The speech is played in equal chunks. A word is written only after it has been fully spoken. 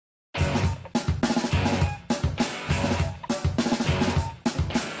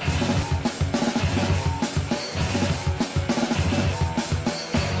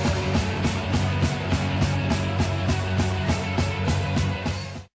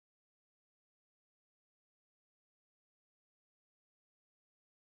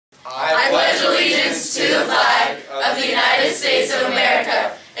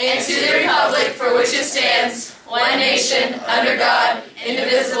and to the republic for which it stands, one nation, under God,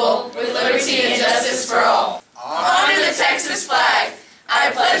 indivisible, with liberty and justice for all. Honor the Texas flag. I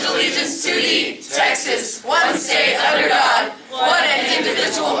pledge allegiance to thee, Texas, one state under God, one and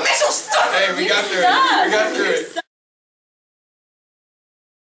indivisible. Mitchell, stop! Hey, we got through it. We got through it.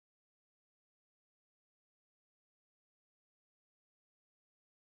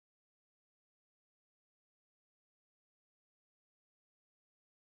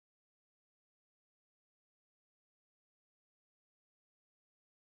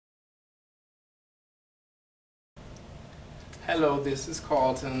 Hello, this is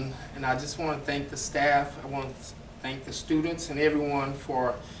Carlton, and I just want to thank the staff. I want to thank the students and everyone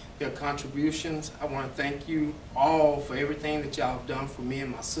for their contributions. I want to thank you all for everything that y'all have done for me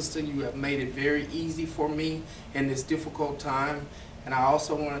and my sister. You have made it very easy for me in this difficult time. And I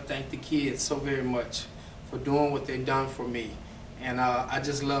also want to thank the kids so very much for doing what they've done for me. And I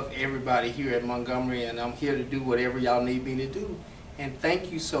just love everybody here at Montgomery, and I'm here to do whatever y'all need me to do. And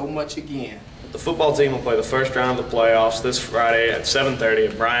thank you so much again. The football team will play the first round of the playoffs this Friday at 7:30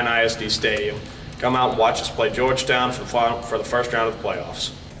 at Bryan ISD Stadium. Come out and watch us play Georgetown for the first round of the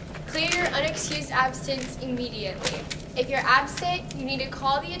playoffs. Clear your unexcused absence immediately. If you're absent, you need to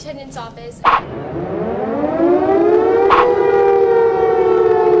call the attendance office.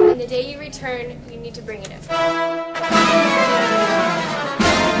 And the day you return, you need to bring it in.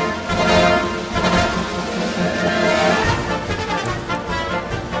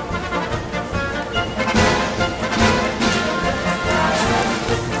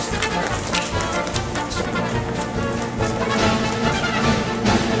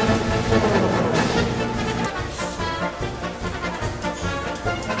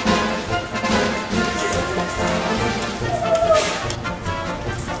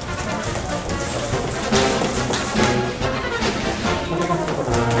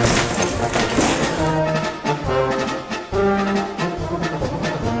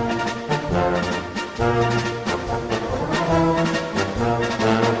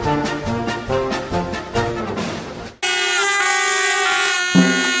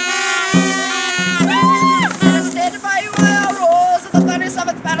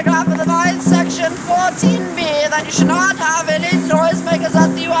 Section 14b that you should not have any noisemakers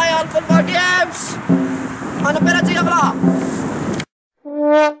at the UIL football games on ability of law.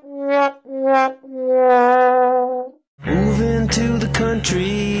 Moving to the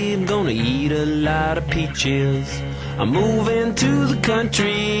country, I'm gonna eat a lot of peaches. I'm moving to the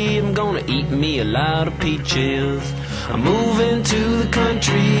country, I'm gonna eat me a lot of peaches. I'm moving to the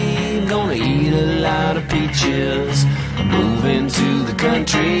country, I'm gonna eat a lot of peaches. I'm moving to the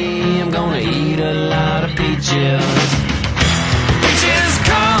country, I'm gonna eat a lot of peaches.